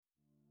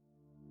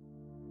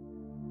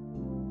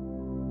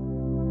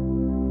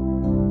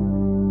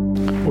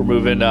We're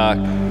moving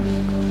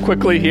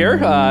quickly here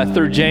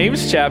through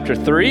James chapter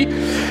 3.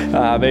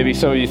 Maybe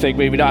some of you think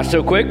maybe not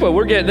so quick, but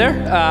we're getting there.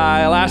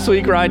 Last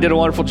week, Ryan did a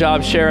wonderful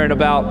job sharing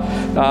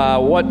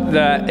about what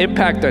the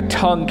impact the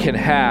tongue can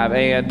have,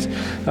 and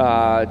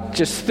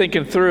just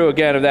thinking through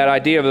again of that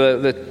idea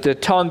of the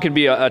tongue can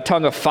be a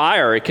tongue of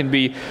fire. It can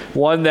be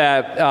one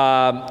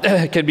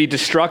that can be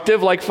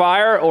destructive like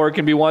fire, or it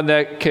can be one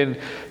that can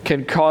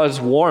cause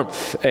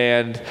warmth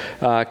and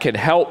can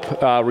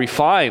help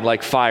refine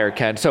like fire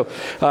can. So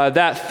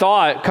that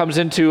thought comes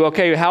into,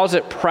 okay, how is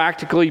it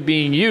practically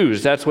being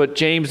used? That's what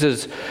James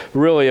is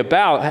really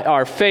about.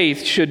 Our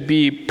faith should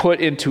be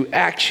put into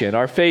action.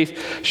 Our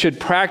faith should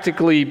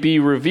practically be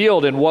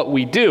revealed in what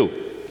we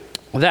do.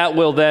 That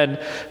will then,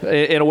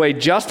 in a way,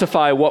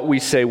 justify what we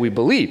say we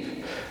believe.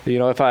 You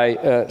know, if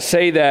I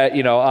say that,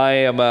 I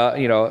am a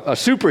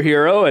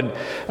superhero,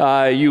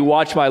 and you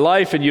watch my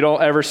life and you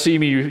don't ever see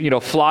me,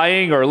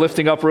 flying or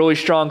lifting up really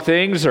strong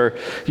things or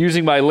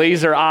using my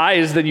laser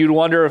eyes, then you'd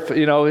wonder if,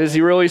 is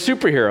he really a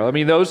superhero? I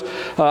mean, those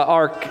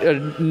are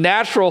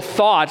natural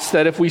thoughts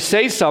that if we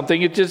say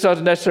something, it just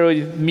doesn't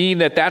necessarily mean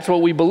that that's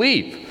what we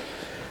believe.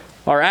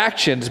 Our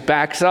actions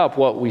backs up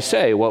what we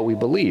say, what we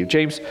believe.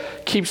 James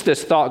keeps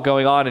this thought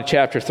going on in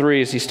chapter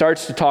 3 as he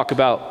starts to talk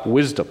about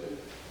wisdom.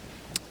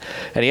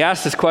 And he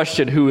asks this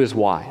question, who is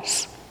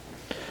wise?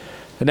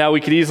 And now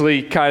we could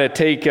easily kind of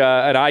take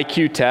an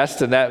IQ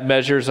test, and that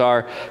measures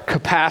our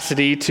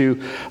capacity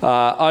to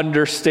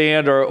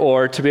understand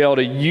or to be able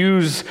to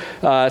use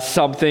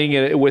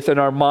something within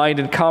our mind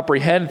and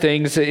comprehend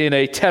things in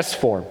a test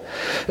form.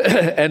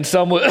 And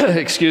some,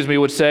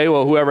 would say,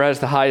 well, whoever has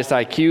the highest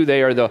IQ,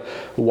 they are the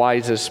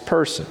wisest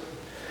person.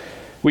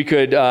 We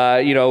could,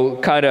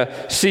 kind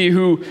of see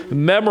who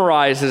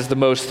memorizes the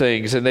most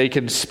things, and they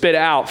can spit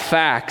out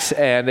facts,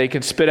 and they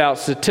can spit out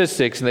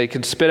statistics, and they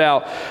can spit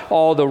out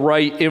all the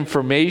right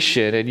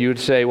information, and you would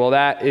say, well,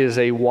 that is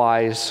a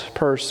wise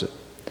person.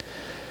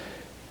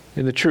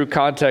 In the true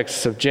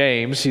context of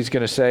James, he's going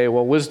to say,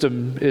 well,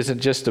 wisdom isn't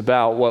just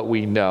about what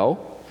we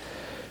know.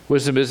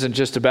 Wisdom isn't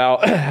just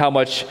about how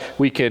much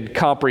we can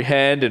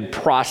comprehend and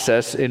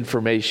process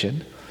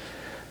information.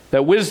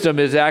 That wisdom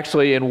is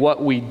actually in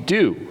what we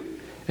do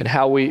and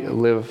how we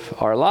live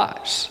our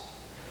lives.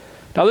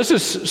 Now, this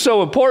is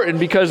so important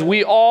because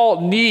we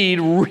all need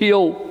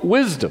real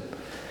wisdom.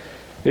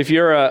 If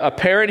you're a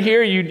parent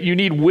here, you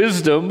need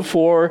wisdom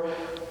for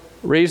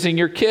raising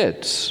your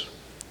kids.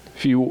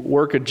 If you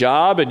work a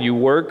job and you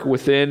work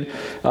within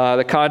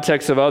the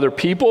context of other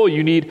people,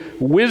 you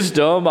need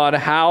wisdom on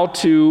how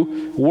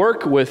to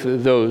work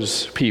with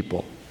those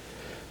people.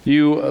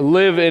 You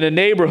live in a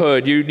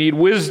neighborhood, you need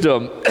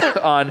wisdom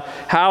on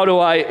how do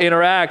I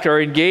interact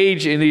or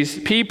engage in these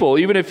people.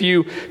 Even if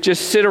you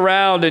just sit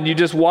around and you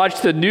just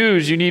watch the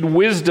news, you need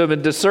wisdom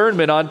and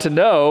discernment on to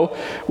know,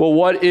 well,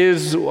 what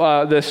is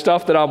the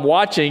stuff that I'm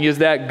watching? Is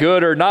that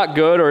good or not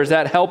good, or is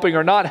that helping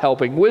or not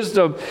helping?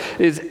 Wisdom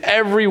is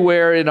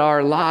everywhere in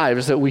our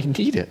lives that we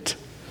need it.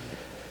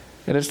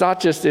 And it's not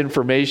just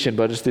information,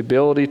 but it's the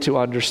ability to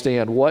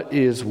understand what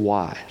is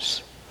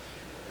wise.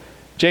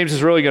 James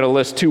is really going to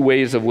list two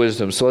ways of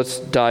wisdom, so let's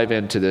dive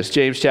into this.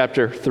 James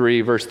chapter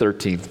 3, verse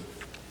 13.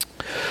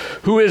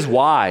 Who is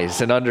wise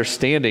and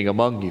understanding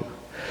among you?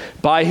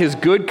 By his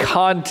good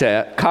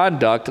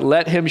conduct,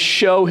 let him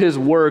show his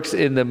works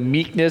in the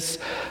meekness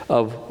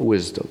of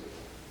wisdom.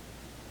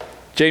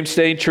 James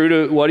staying true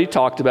to what he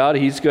talked about,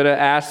 he's going to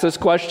ask this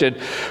question.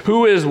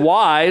 Who is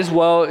wise?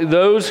 Well,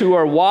 those who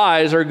are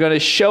wise are going to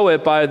show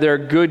it by their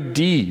good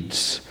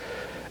deeds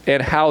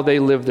and how they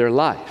live their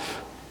life.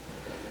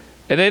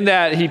 And in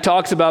that, he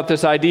talks about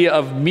this idea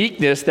of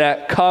meekness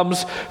that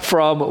comes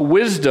from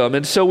wisdom.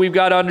 And so we've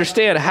got to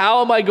understand,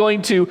 how am I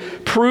going to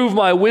prove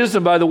my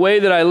wisdom by the way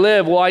that I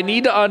live? Well, I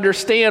need to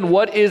understand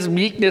what is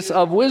meekness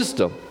of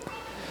wisdom.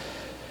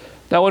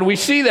 Now, when we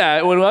see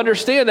that, when we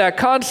understand that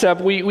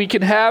concept, we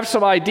can have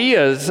some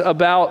ideas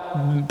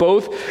about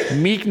both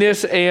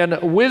meekness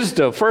and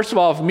wisdom. First of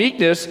all,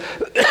 meekness,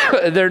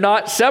 they're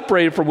not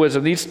separated from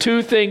wisdom. These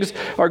two things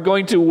are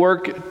going to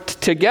work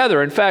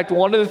together. In fact,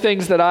 one of the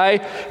things that I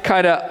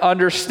kind of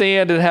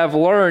understand and have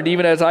learned,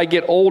 even as I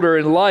get older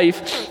in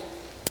life,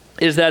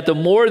 is that the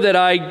more that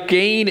I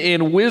gain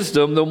in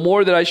wisdom, the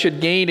more that I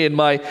should gain in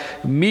my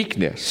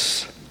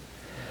meekness.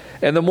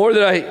 And the more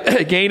that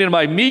I gain in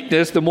my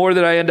meekness, the more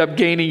that I end up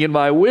gaining in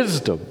my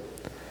wisdom.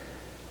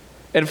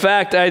 In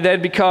fact, I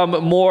then become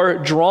more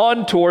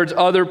drawn towards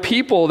other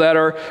people that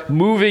are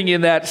moving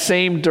in that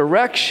same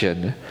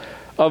direction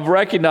of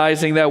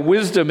recognizing that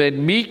wisdom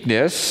and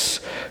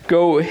meekness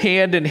go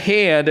hand in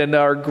hand and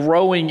are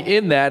growing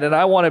in that. And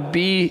I want to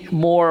be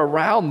more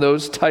around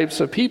those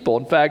types of people.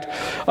 In fact,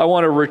 I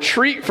want to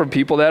retreat from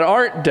people that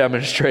aren't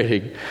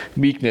demonstrating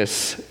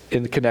meekness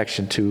in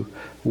connection to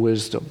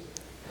wisdom.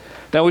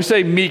 Now, we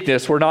say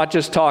meekness, we're not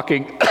just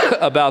talking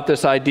about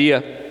this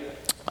idea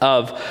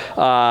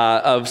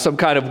of some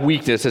kind of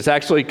weakness. It's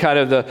actually kind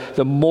of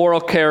the moral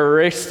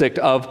characteristic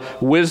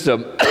of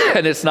wisdom,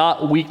 and it's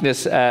not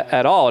weakness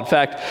at all. In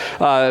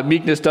fact,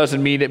 meekness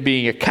doesn't mean it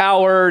being a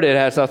coward. It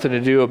has nothing to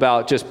do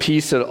about just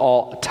peace at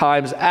all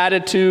times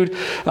attitude.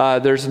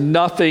 There's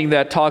nothing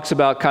that talks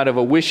about kind of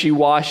a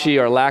wishy-washy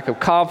or lack of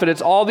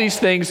confidence. All these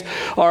things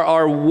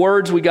are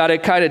words we got to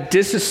kind of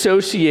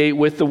disassociate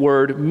with the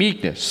word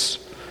meekness.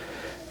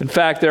 In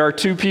fact, there are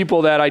two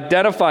people that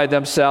identify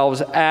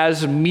themselves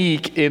as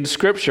meek in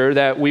Scripture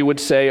that we would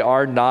say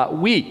are not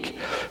weak.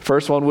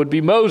 First one would be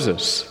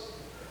Moses.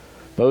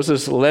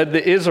 Moses led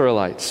the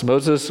Israelites.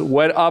 Moses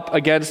went up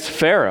against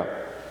Pharaoh.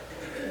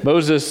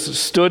 Moses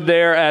stood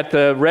there at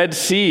the Red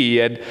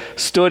Sea and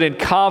stood in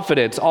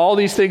confidence. All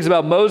these things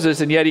about Moses,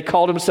 and yet he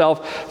called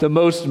himself the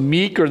most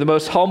meek or the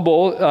most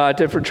humble,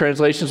 different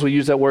translations will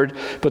use that word,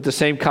 but the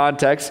same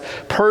context,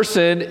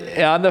 person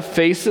on the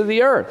face of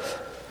the earth.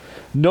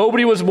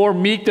 Nobody was more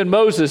meek than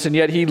Moses, and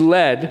yet he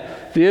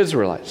led the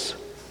Israelites.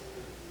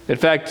 In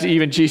fact,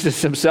 even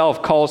Jesus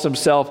himself calls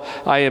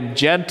himself, I am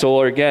gentle,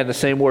 or again, the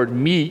same word,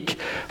 meek,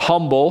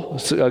 humble,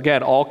 so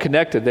again, all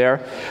connected there,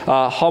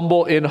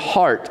 humble in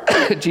heart.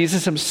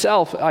 Jesus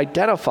himself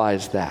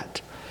identifies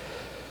that.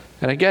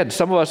 And again,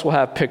 some of us will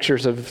have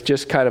pictures of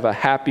just kind of a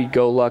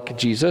happy-go-lucky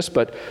Jesus,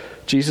 but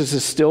Jesus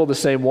is still the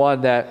same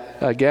one that,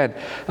 again,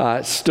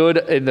 stood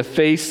in the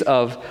face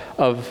of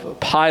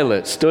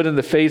Pilate, stood in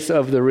the face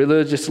of the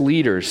religious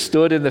leaders,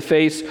 stood in the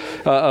face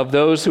of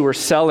those who were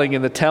selling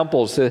in the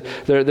temples.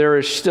 There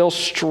is still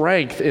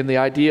strength in the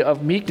idea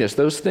of meekness.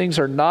 Those things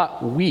are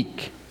not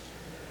weak.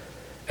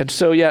 And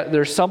so, yeah,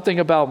 there's something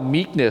about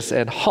meekness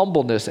and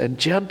humbleness and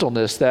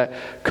gentleness that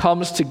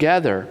comes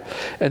together.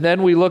 And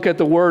then we look at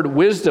the word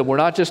wisdom. We're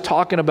not just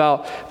talking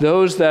about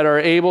those that are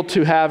able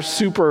to have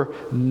super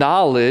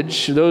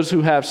knowledge, those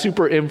who have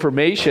super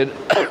information,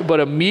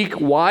 but a meek,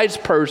 wise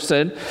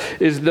person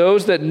is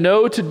those that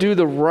know to do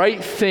the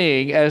right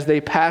thing as they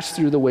pass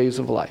through the ways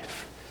of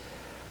life.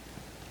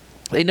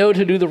 They know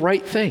to do the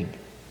right thing.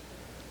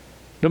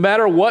 No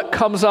matter what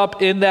comes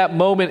up in that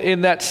moment,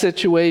 in that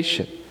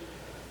situation,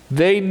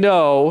 they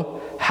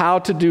know how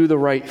to do the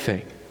right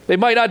thing. They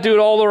might not do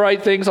all the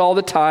right things all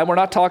the time. We're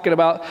not talking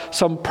about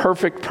some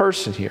perfect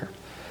person here.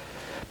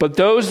 But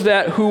those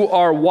who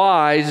are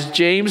wise,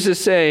 James is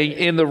saying,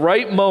 in the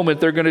right moment,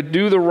 they're going to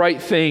do the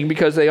right thing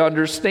because they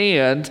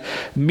understand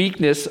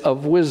meekness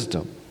of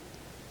wisdom.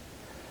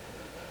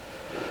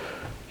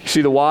 You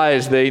see, the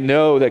wise, they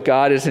know that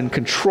God is in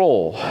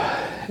control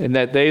and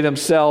that they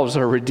themselves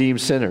are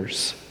redeemed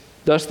sinners.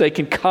 Thus, they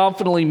can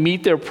confidently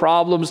meet their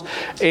problems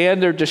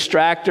and their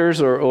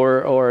distractors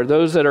or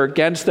those that are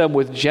against them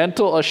with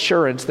gentle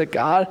assurance that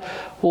God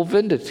will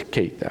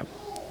vindicate them.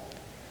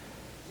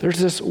 There's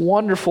this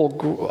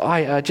wonderful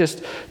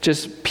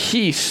just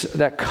peace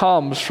that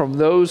comes from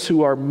those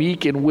who are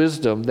meek in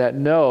wisdom that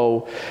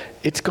know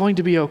it's going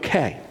to be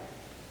okay.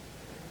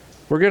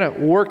 We're going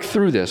to work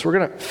through this. We're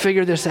going to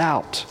figure this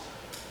out.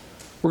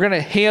 We're going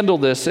to handle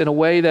this in a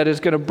way that is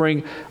going to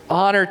bring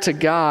honor to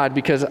God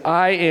because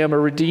I am a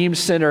redeemed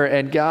sinner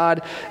and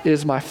God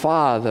is my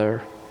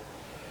Father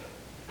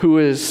who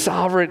is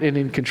sovereign and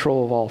in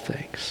control of all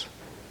things.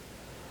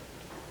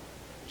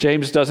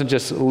 James doesn't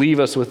just leave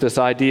us with this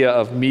idea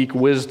of meek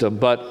wisdom,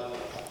 but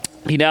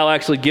he now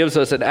actually gives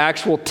us an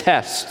actual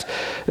test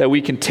that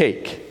we can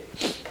take.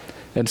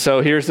 And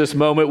so here's this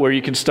moment where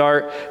you can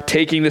start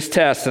taking this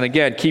test. And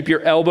again, keep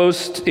your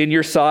elbows in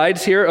your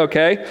sides here,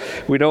 okay?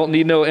 We don't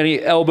need any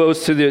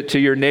elbows to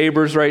your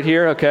neighbors right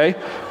here, okay?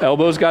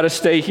 Elbows got to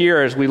stay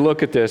here as we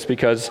look at this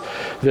because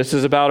this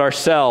is about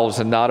ourselves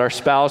and not our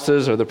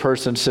spouses or the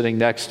person sitting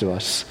next to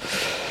us.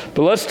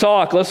 But let's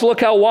talk. Let's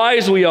look how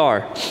wise we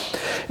are.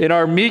 In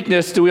our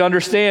meekness, do we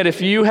understand if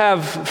you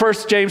have,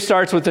 first James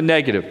starts with the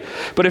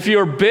negative, but if you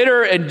are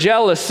bitter and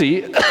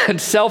jealousy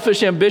and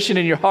selfish ambition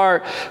in your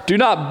heart, do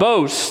not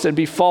boast and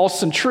be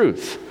false in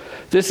truth.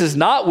 This is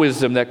not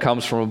wisdom that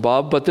comes from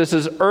above, but this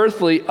is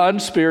earthly,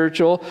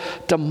 unspiritual,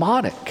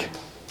 demonic.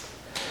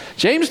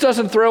 James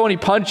doesn't throw any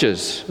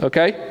punches,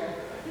 okay?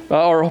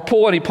 Or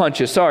pull any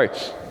punches, sorry.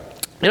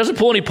 He doesn't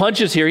pull any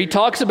punches here. He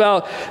talks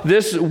about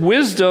this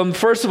wisdom,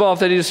 first of all,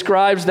 that he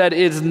describes that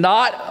is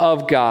not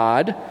of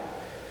God,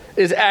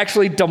 is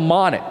actually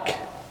demonic.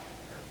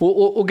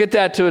 We'll get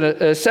that to in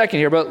a second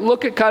here, but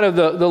look at kind of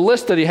the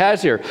list that he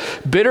has here.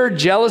 Bitter,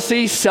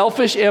 jealousy,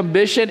 selfish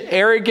ambition,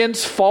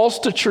 arrogance, false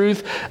to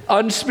truth,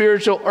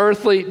 unspiritual,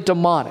 earthly,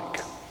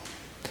 demonic.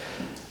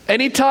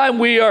 Anytime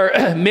we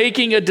are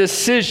making a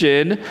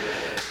decision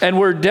and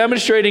we're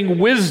demonstrating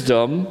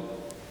wisdom,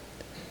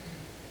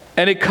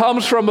 and it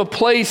comes from a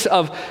place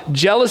of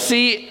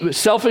jealousy,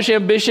 selfish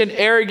ambition,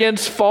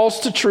 arrogance,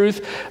 false to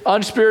truth,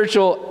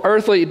 unspiritual,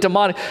 earthly,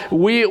 demonic.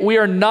 We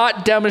are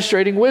not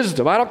demonstrating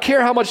wisdom. I don't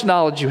care how much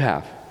knowledge you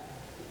have.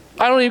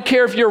 I don't even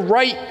care if you're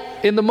right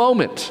in the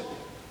moment.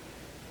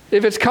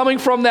 If it's coming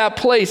from that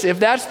place, if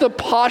that's the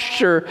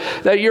posture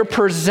that you're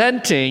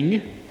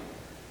presenting,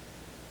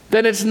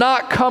 then it's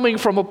not coming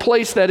from a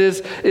place that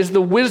is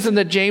the wisdom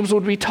that James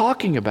would be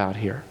talking about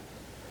here.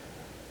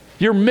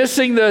 You're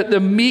missing the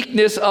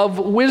meekness of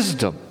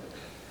wisdom.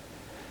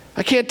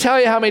 I can't tell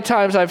you how many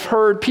times I've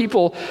heard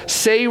people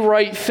say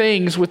right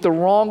things with the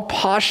wrong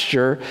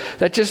posture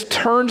that just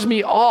turns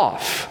me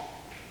off,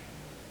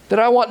 that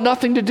I want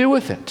nothing to do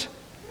with it.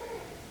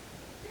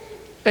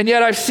 And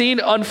yet I've seen,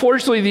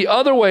 unfortunately, the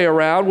other way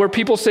around, where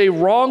people say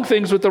wrong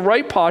things with the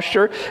right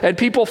posture and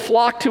people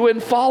flock to it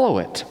and follow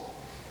it.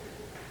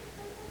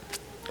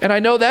 And I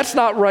know that's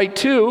not right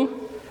too.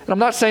 And I'm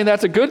not saying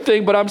that's a good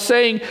thing, but I'm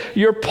saying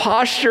your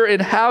posture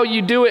and how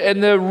you do it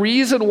and the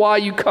reason why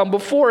you come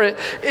before it,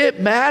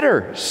 it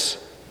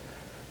matters.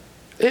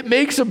 It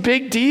makes a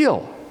big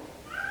deal.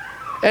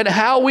 And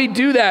how we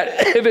do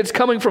that, if it's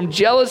coming from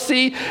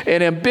jealousy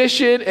and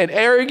ambition and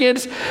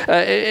arrogance,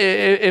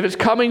 if it's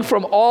coming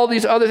from all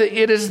these other things,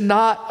 it is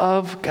not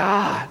of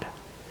God.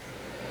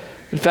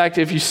 In fact,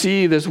 if you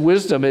see this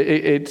wisdom,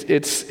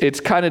 it's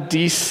kind of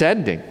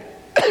descending.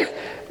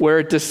 Where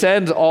it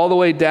descends all the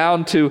way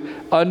down to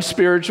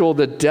unspiritual,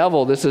 the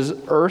devil. This is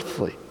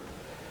earthly.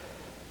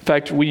 In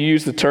fact, we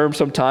use the term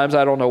sometimes,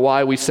 I don't know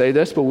why we say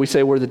this, but we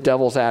say we're the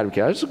devil's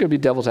advocate. I'm just going to be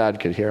devil's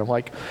advocate here. I'm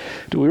like,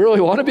 do we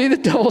really want to be the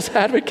devil's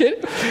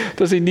advocate?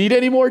 Does he need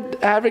any more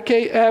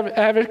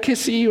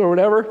advocacy or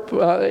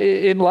whatever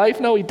in life?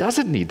 No, he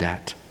doesn't need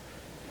that.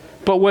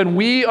 But when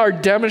we are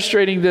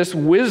demonstrating this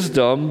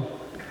wisdom,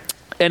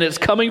 and it's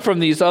coming from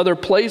these other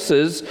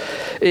places,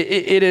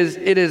 it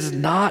is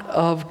not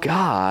of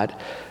God,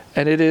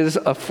 and it is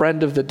a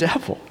friend of the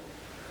devil.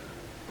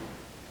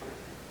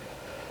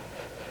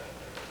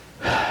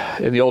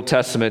 In the Old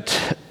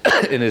Testament,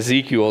 in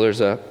Ezekiel,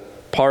 there's a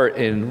part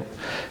in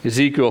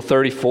Ezekiel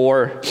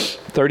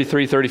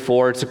 33,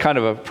 34. It's a kind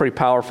of a pretty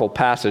powerful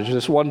passage.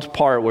 This one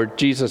part where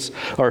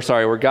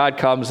where God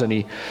comes and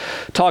he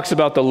talks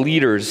about the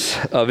leaders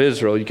of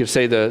Israel. You could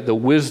say the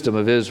wisdom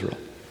of Israel.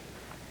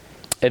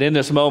 And in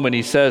this moment,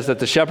 he says that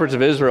the shepherds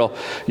of Israel,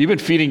 you've been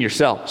feeding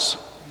yourselves.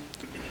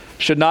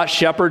 Should not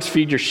shepherds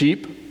feed your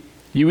sheep?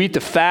 You eat the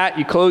fat,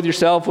 you clothe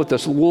yourself with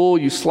this wool,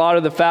 you slaughter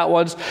the fat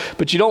ones,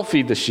 but you don't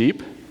feed the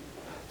sheep.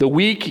 The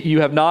weak you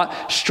have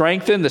not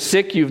strengthened, the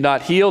sick you have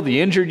not healed, the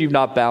injured you have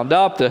not bound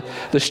up,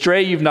 the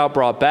stray you have not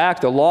brought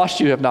back, the lost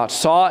you have not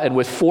sought, and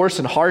with force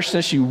and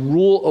harshness you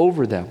rule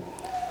over them.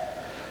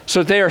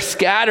 So they are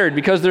scattered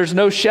because there's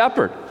no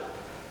shepherd.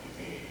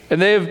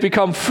 And they have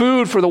become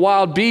food for the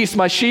wild beasts.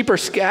 My sheep are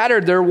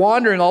scattered. They're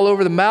wandering all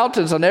over the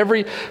mountains. On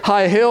every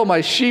high hill, my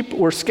sheep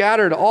were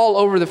scattered all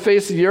over the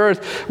face of the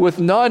earth, with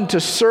none to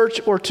search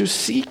or to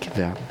seek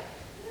them.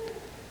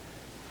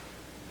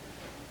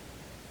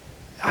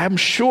 I'm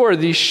sure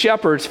these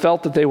shepherds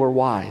felt that they were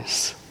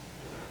wise.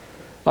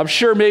 I'm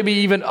sure maybe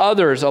even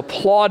others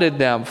applauded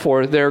them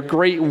for their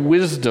great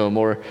wisdom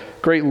or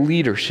great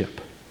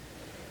leadership.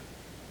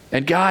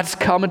 And God's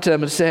coming to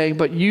them and saying,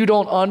 but you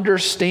don't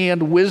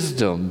understand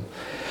wisdom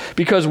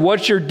because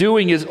what you're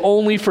doing is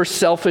only for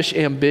selfish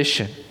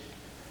ambition.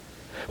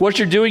 What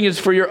you're doing is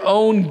for your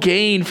own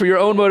gain, for your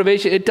own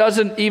motivation. It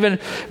doesn't even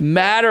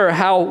matter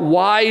how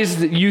wise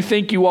that you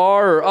think you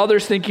are or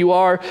others think you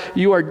are.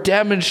 You are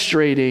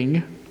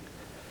demonstrating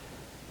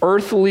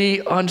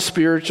earthly,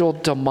 unspiritual,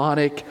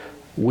 demonic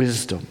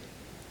wisdom.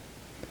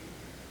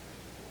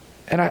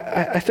 And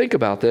I think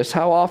about this,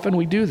 how often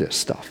we do this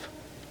stuff.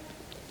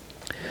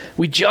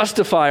 We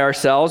justify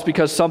ourselves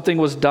because something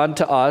was done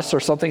to us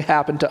or something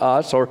happened to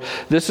us, or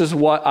this is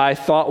what I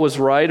thought was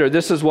right, or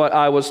this is what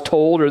I was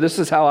told, or this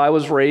is how I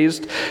was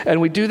raised.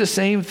 And we do the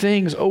same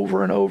things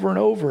over and over and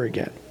over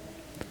again.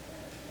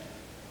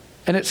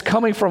 And it's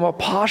coming from a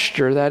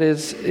posture that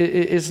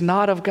is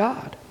not of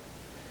God.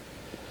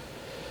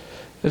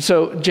 And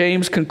so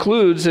James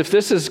concludes, if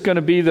this is going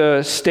to be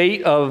the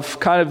state of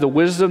kind of the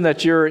wisdom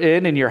that you're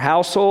in your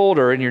household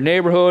or in your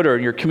neighborhood or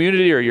in your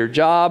community or your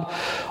job,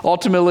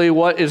 ultimately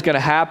what is going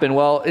to happen?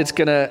 Well, it's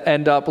going to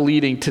end up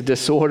leading to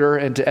disorder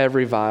and to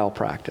every vile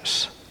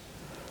practice.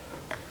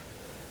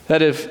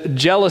 That if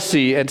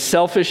jealousy and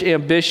selfish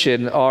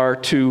ambition are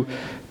to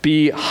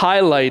be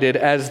highlighted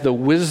as the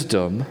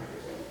wisdom,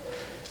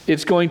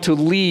 it's going to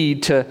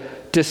lead to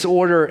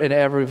disorder and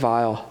every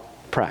vile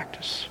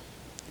practice.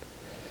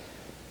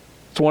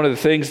 It's one of the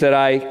things that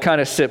I kind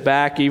of sit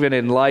back even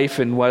in life,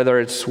 and whether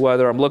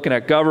I'm looking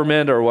at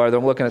government or whether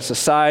I'm looking at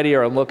society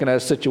or I'm looking at a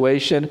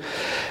situation,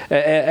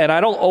 and I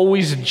don't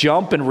always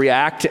jump and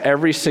react to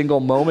every single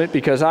moment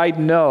because I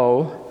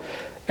know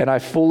and I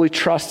fully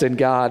trust in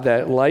God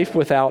that life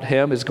without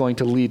Him is going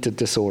to lead to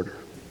disorder.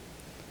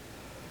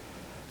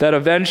 That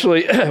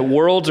eventually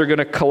worlds are going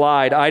to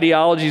collide,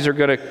 ideologies are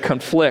going to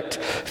conflict,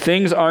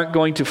 things aren't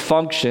going to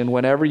function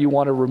whenever you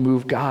want to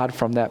remove God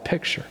from that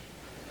picture.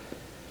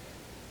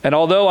 And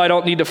although I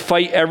don't need to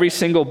fight every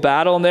single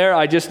battle in there,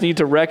 I just need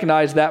to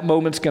recognize that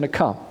moment's going to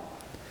come.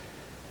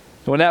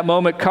 When that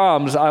moment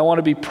comes, I want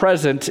to be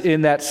present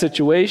in that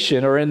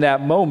situation or in that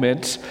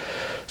moment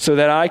so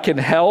that I can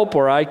help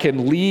or I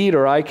can lead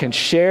or I can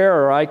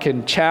share or I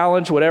can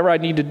challenge whatever I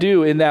need to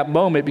do in that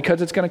moment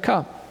because it's going to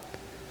come.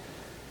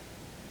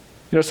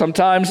 You know,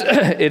 sometimes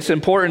it's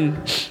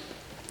important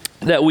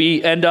that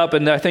we end up,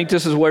 and I think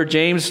this is where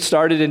James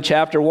started in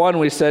chapter 1.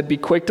 We said, be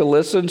quick to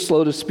listen,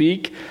 slow to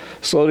speak,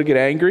 slow to get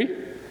angry.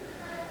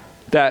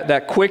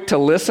 That quick to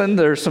listen,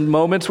 there's some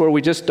moments where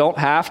we just don't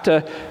have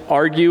to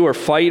argue or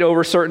fight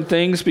over certain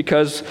things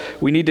because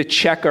we need to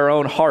check our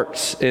own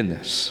hearts in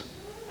this.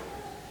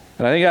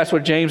 And I think that's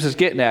what James is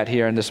getting at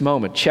here in this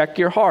moment. Check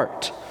your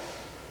heart.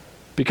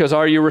 Because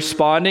are you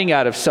responding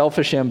out of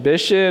selfish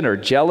ambition or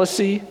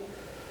jealousy?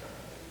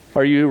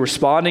 Are you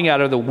responding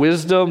out of the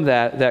wisdom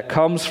that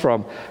comes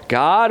from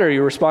God, or are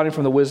you responding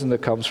from the wisdom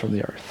that comes from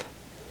the earth?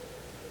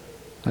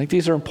 I think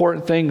these are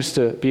important things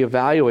to be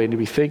evaluating, to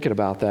be thinking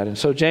about that. And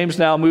so James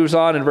now moves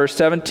on in verse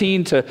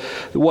 17 to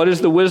what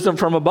is the wisdom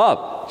from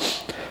above?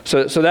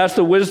 So that's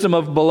the wisdom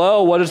of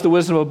below. What is the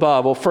wisdom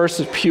above? Well, first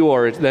is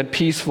pure, then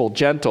peaceful,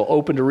 gentle,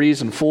 open to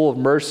reason, full of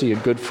mercy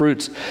and good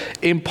fruits,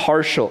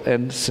 impartial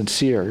and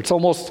sincere. It's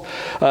almost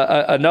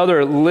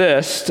another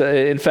list,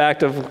 in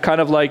fact, of kind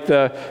of like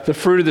the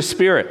fruit of the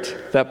Spirit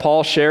that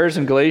Paul shares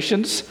in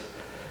Galatians.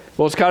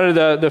 Well, it's kind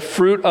of the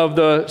fruit of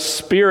the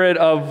Spirit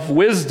of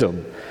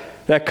wisdom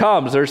that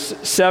comes. There's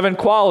 7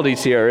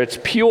 qualities here. It's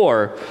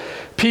pure,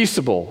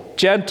 peaceable,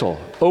 gentle,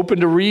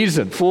 open to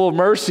reason, full of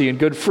mercy and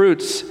good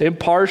fruits,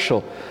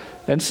 impartial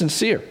and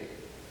sincere.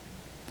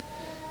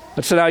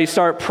 And so now you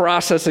start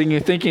processing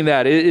and thinking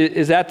that.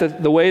 Is that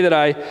the way that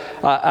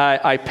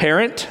I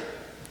parent?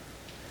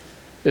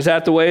 Is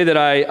that the way that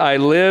I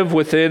live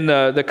within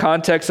the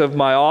context of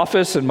my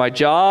office and my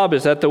job?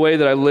 Is that the way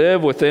that I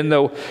live within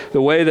the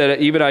way that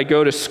even I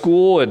go to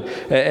school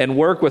and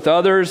work with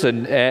others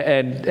and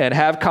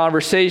have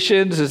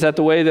conversations? Is that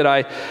the way that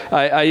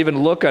I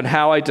even look on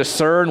how I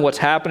discern what's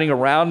happening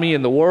around me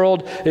in the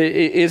world?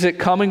 Is it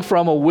coming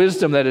from a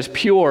wisdom that is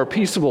pure,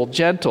 peaceable,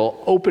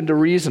 gentle, open to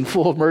reason,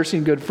 full of mercy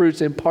and good fruits,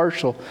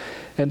 impartial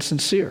and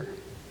sincere?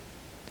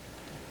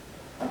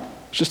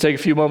 Let's just take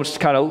a few moments to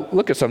kind of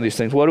look at some of these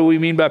things. What do we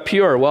mean by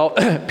pure? Well,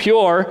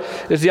 pure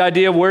is the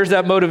idea of where's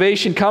that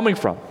motivation coming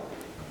from?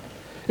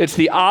 It's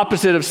the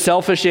opposite of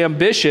selfish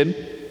ambition.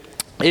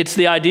 It's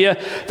the idea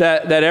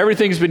that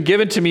everything's been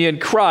given to me in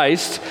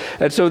Christ,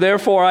 and so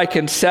therefore I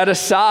can set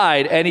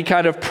aside any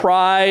kind of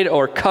pride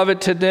or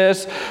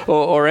covetousness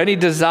or any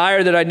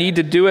desire that I need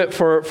to do it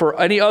for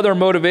any other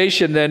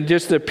motivation than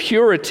just the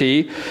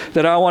purity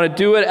that I want to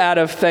do it out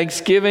of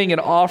thanksgiving and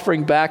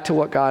offering back to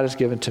what God has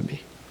given to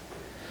me.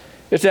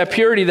 It's that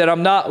purity that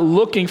I'm not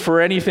looking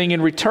for anything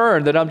in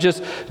return, that I'm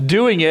just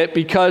doing it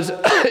because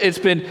it's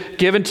been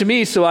given to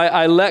me. So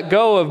I let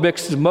go of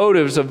mixed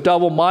motives, of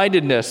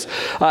double-mindedness.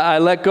 I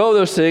let go of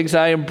those things.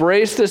 I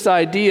embrace this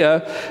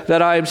idea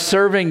that I'm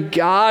serving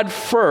God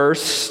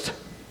first,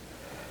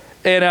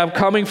 and I'm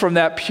coming from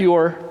that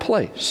pure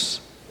place.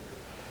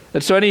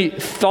 And so any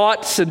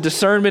thoughts and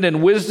discernment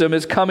and wisdom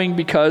is coming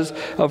because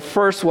of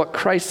first what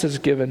Christ has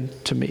given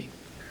to me.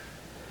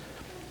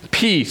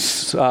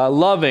 Peace,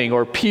 loving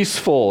or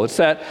peaceful. It's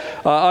that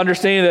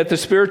understanding that the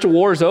spiritual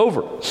war is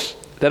over,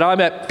 that I'm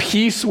at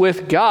peace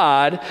with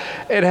God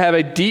and have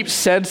a deep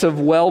sense of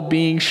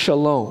well-being,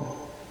 shalom.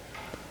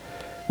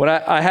 When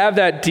I have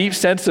that deep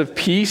sense of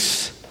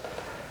peace,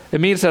 it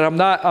means that I'm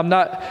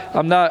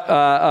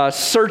not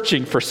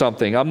searching for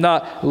something. I'm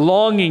not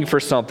longing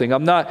for something.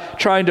 I'm not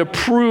trying to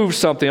prove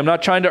something. I'm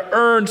not trying to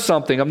earn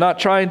something. I'm not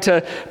trying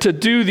to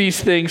do these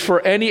things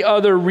for any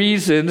other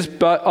reasons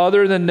but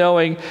other than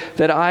knowing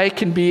that I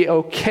can be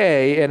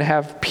okay and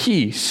have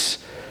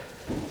peace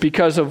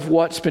because of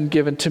what's been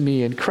given to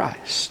me in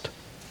Christ.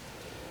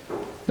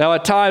 Now,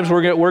 at times,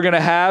 we're going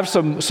to have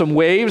some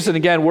waves, and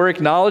again, we're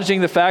acknowledging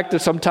the fact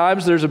that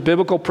sometimes there's a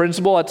biblical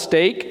principle at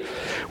stake.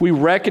 We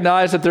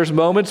recognize that there's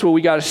moments where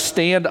we got to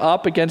stand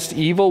up against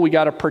evil. We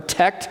got to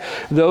protect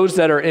those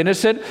that are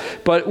innocent,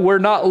 but we're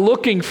not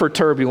looking for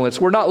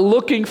turbulence. We're not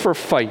looking for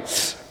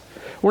fights.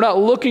 We're not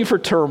looking for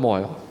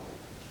turmoil.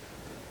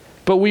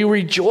 But we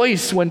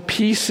rejoice when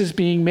peace is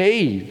being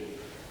made,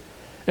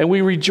 and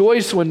we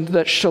rejoice when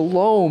that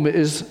shalom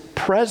is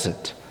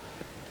present.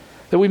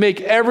 That we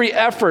make every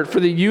effort for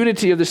the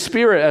unity of the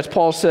Spirit, as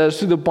Paul says,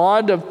 through the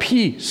bond of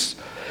peace.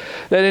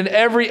 That in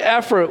every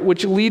effort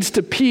which leads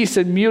to peace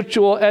and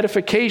mutual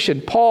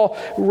edification, Paul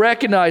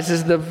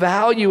recognizes the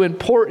value and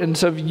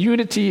importance of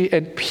unity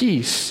and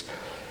peace,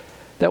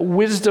 that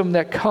wisdom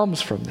that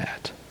comes from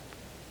that.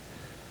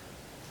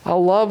 I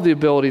love the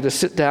ability to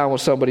sit down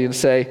with somebody and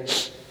say,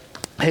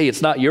 hey,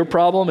 it's not your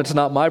problem, it's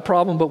not my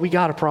problem, but we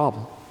got a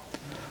problem.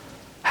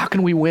 How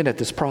can we win at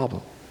this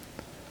problem?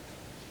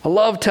 I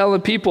love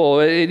telling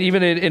people,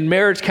 even in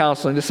marriage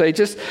counseling, to say,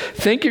 just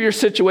think of your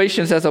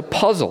situations as a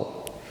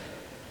puzzle.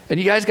 And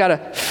you guys got to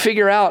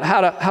figure out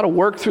how to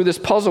work through this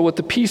puzzle with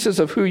the pieces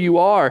of who you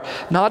are.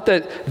 Not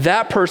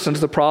that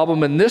person's the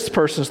problem and this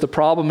person's the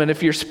problem. And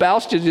if your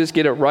spouse could just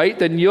get it right,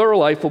 then your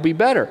life will be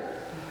better.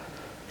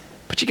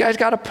 But you guys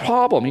got a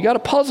problem. You got a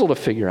puzzle to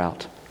figure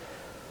out.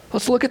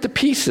 Let's look at the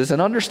pieces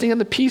and understand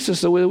the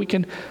pieces so that we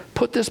can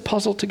put this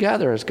puzzle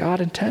together as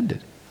God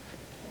intended.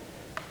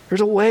 There's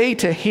a way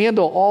to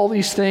handle all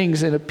these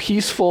things in a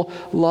peaceful,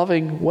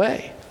 loving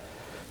way.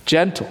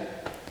 Gentle.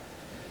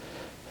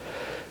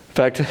 In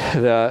fact,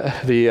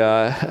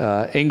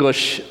 the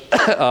English,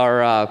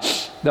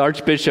 the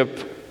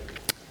Archbishop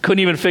couldn't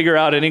even figure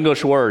out an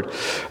English word.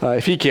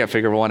 If he can't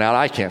figure one out,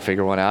 I can't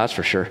figure one out, that's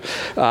for sure.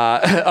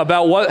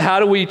 About how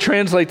do we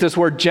translate this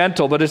word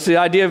gentle, but it's the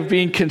idea of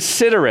being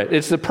considerate.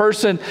 It's the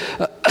person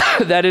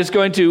that is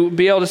going to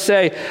be able to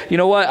say, you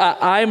know what,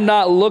 I'm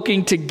not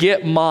looking to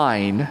get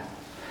mine,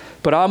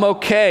 but I'm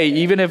okay.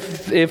 Even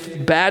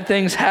if bad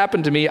things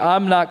happen to me,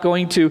 I'm not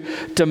going to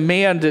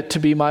demand it to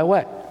be my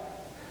way.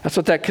 That's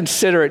what that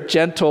considerate,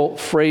 gentle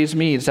phrase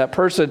means. That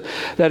person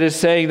that is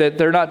saying that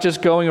they're not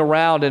just going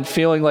around and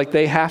feeling like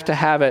they have to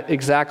have it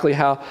exactly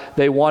how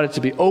they want it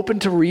to be. Open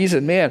to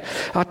reason. Man,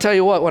 I'll tell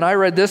you what, when I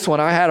read this one,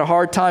 I had a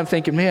hard time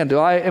thinking, man,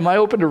 am I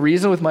open to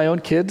reason with my own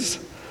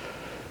kids?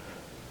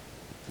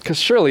 Because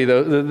surely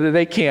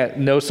they can't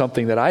know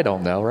something that I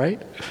don't know, right?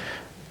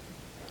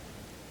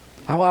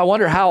 I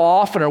wonder how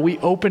often are we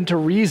open to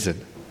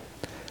reason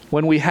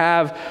when we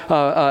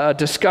have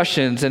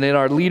discussions and in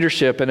our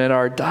leadership and in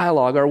our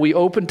dialogue? Are we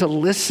open to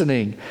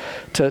listening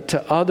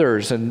to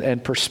others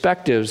and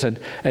perspectives and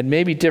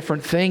maybe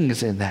different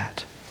things in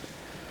that?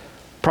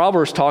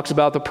 Proverbs talks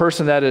about the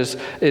person that is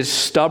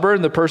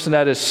stubborn, the person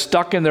that is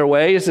stuck in their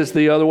ways. Is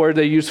the other word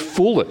they use,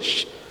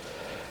 foolish.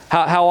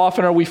 How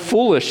often are we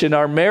foolish in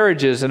our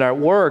marriages, in our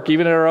work,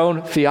 even in our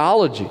own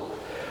theology?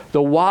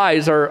 The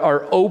wise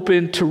are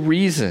open to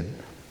reason.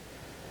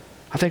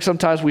 I think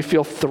sometimes we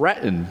feel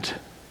threatened.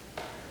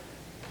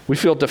 We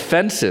feel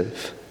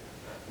defensive.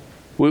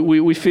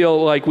 We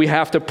feel like we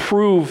have to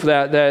prove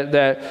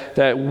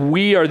that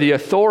we are the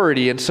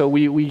authority, and so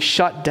we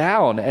shut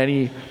down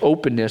any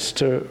openness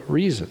to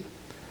reason.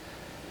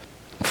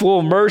 Full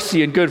of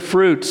mercy and good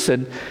fruits.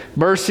 And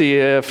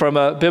mercy from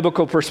a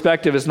biblical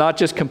perspective is not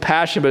just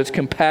compassion, but it's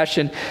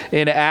compassion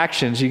in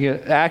actions. You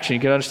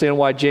can understand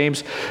why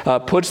James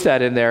puts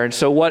that in there. And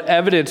so what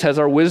evidence has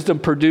our wisdom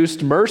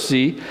produced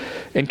mercy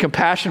and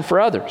compassion for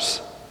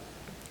others?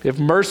 If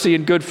mercy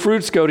and good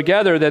fruits go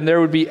together, then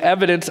there would be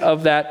evidence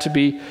of that to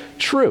be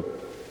true.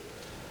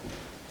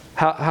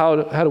 How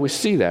do we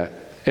see that?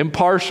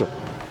 Impartial.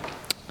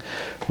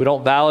 We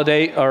don't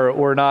validate, or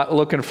we're not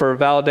looking for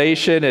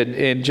validation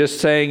and just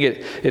saying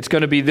it's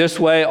going to be this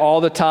way all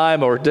the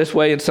time or this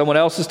way in someone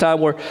else's time.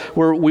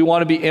 We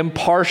want to be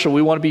impartial.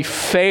 We want to be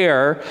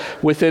fair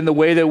within the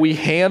way that we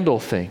handle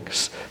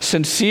things.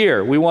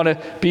 Sincere. We want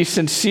to be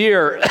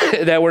sincere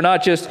that we're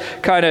not just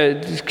kind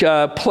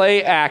of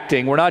play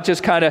acting. We're not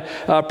just kind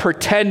of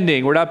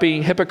pretending. We're not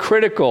being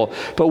hypocritical,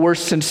 but we're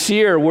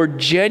sincere. We're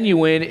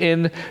genuine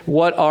in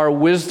what our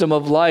wisdom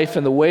of life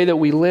and the way that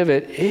we live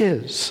it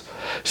is.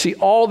 See,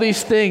 all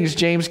these things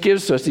James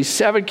gives to us, these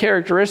 7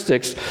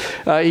 characteristics,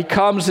 he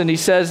comes and he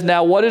says,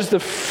 now what is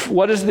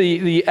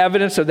the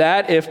evidence of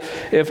that?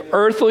 If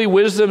earthly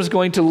wisdom is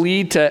going to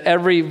lead to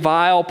every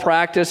vile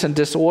practice and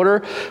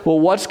disorder, well,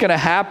 what's going to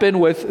happen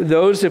with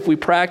those if we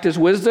practice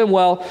wisdom?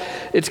 Well,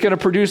 it's going to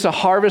produce a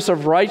harvest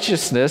of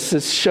righteousness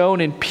that's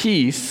shown in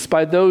peace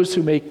by those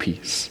who make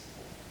peace.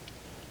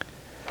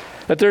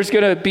 That there's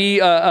going to be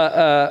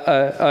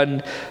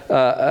a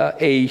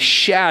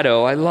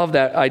shadow. I love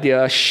that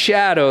idea. A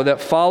shadow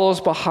that follows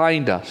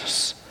behind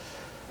us.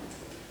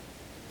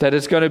 That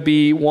is going to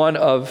be one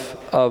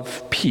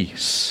of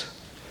peace.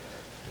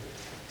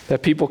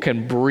 That people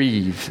can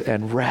breathe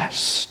and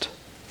rest.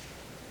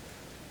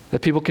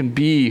 That people can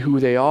be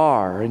who they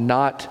are and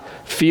not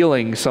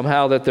feeling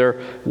somehow that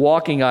they're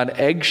walking on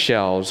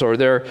eggshells or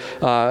they're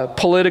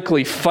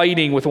politically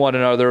fighting with one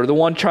another, or the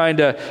one trying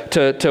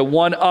to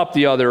one up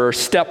the other or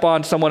step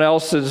on someone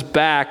else's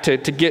back to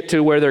get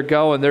to where they're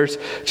going. There's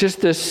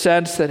just this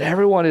sense that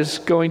everyone is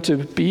going to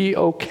be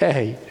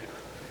okay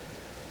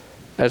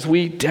as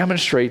we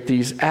demonstrate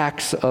these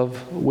acts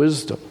of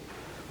wisdom.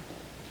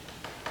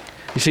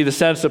 You see the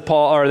sense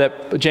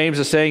that James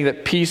is saying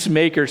that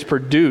peacemakers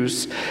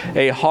produce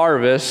a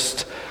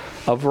harvest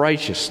of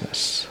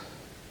righteousness.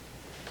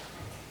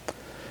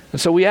 And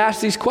so we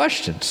ask these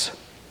questions.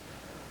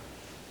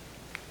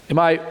 Am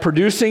I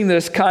producing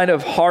this kind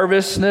of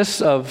harvestness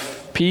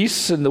of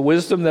peace and the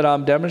wisdom that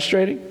I'm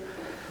demonstrating?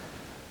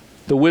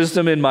 The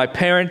wisdom in my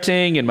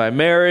parenting, in my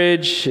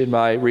marriage, in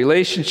my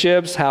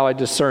relationships, how I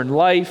discern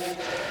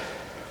life,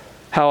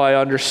 how I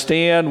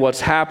understand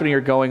what's happening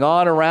or going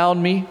on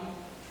around me?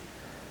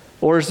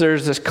 Or is there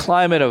this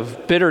climate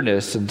of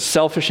bitterness and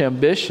selfish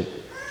ambition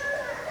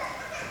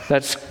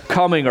that's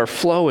coming or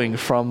flowing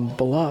from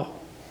below?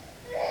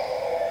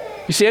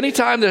 You see,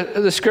 anytime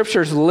the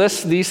scriptures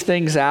list these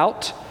things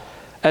out,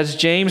 as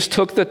James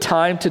took the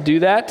time to do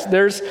that,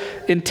 there's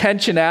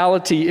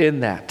intentionality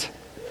in that.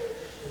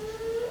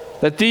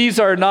 That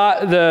these are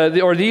not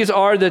these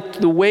are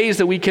the ways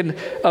that we can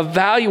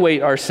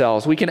evaluate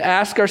ourselves. We can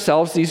ask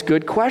ourselves these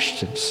good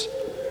questions.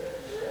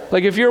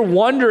 Like if you're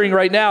wondering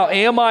right now,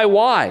 am I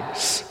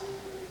wise?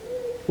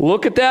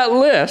 Look at that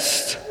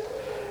list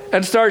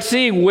and start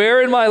seeing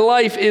where in my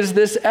life is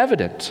this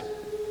evident.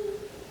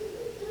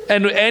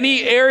 And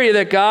any area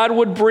that God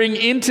would bring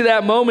into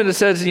that moment that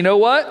says, you know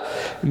what?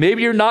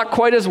 Maybe you're not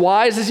quite as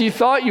wise as you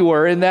thought you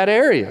were in that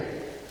area.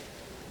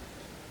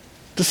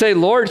 To say,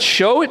 Lord,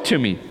 show it to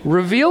me.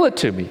 Reveal it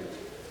to me.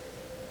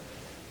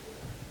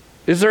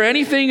 Is there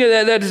anything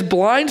that is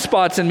blind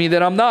spots in me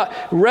that I'm not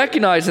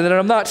recognizing, that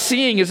I'm not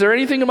seeing? Is there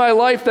anything in my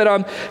life that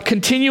I'm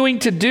continuing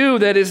to do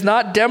that is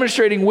not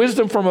demonstrating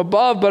wisdom from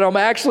above, but I'm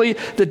actually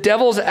the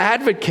devil's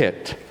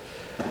advocate?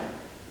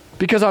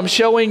 Because I'm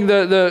showing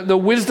the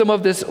wisdom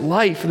of this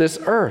life, this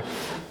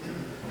earth.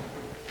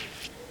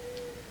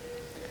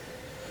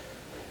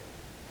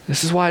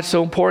 This is why it's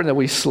so important that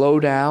we slow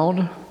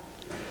down,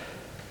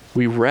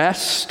 we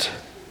rest,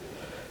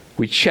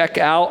 we check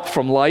out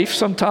from life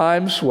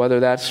sometimes, whether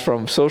that's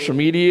from social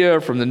media or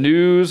from the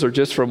news or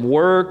just from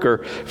work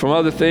or from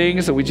other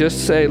things, and we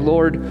just say,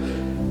 Lord,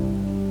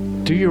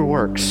 do your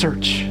work,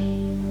 search,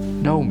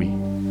 know me.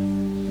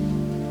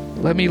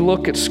 Let me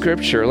look at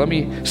Scripture. Let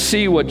me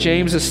see what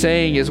James is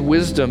saying is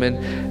wisdom,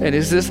 and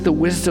is this the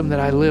wisdom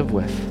that I live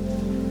with?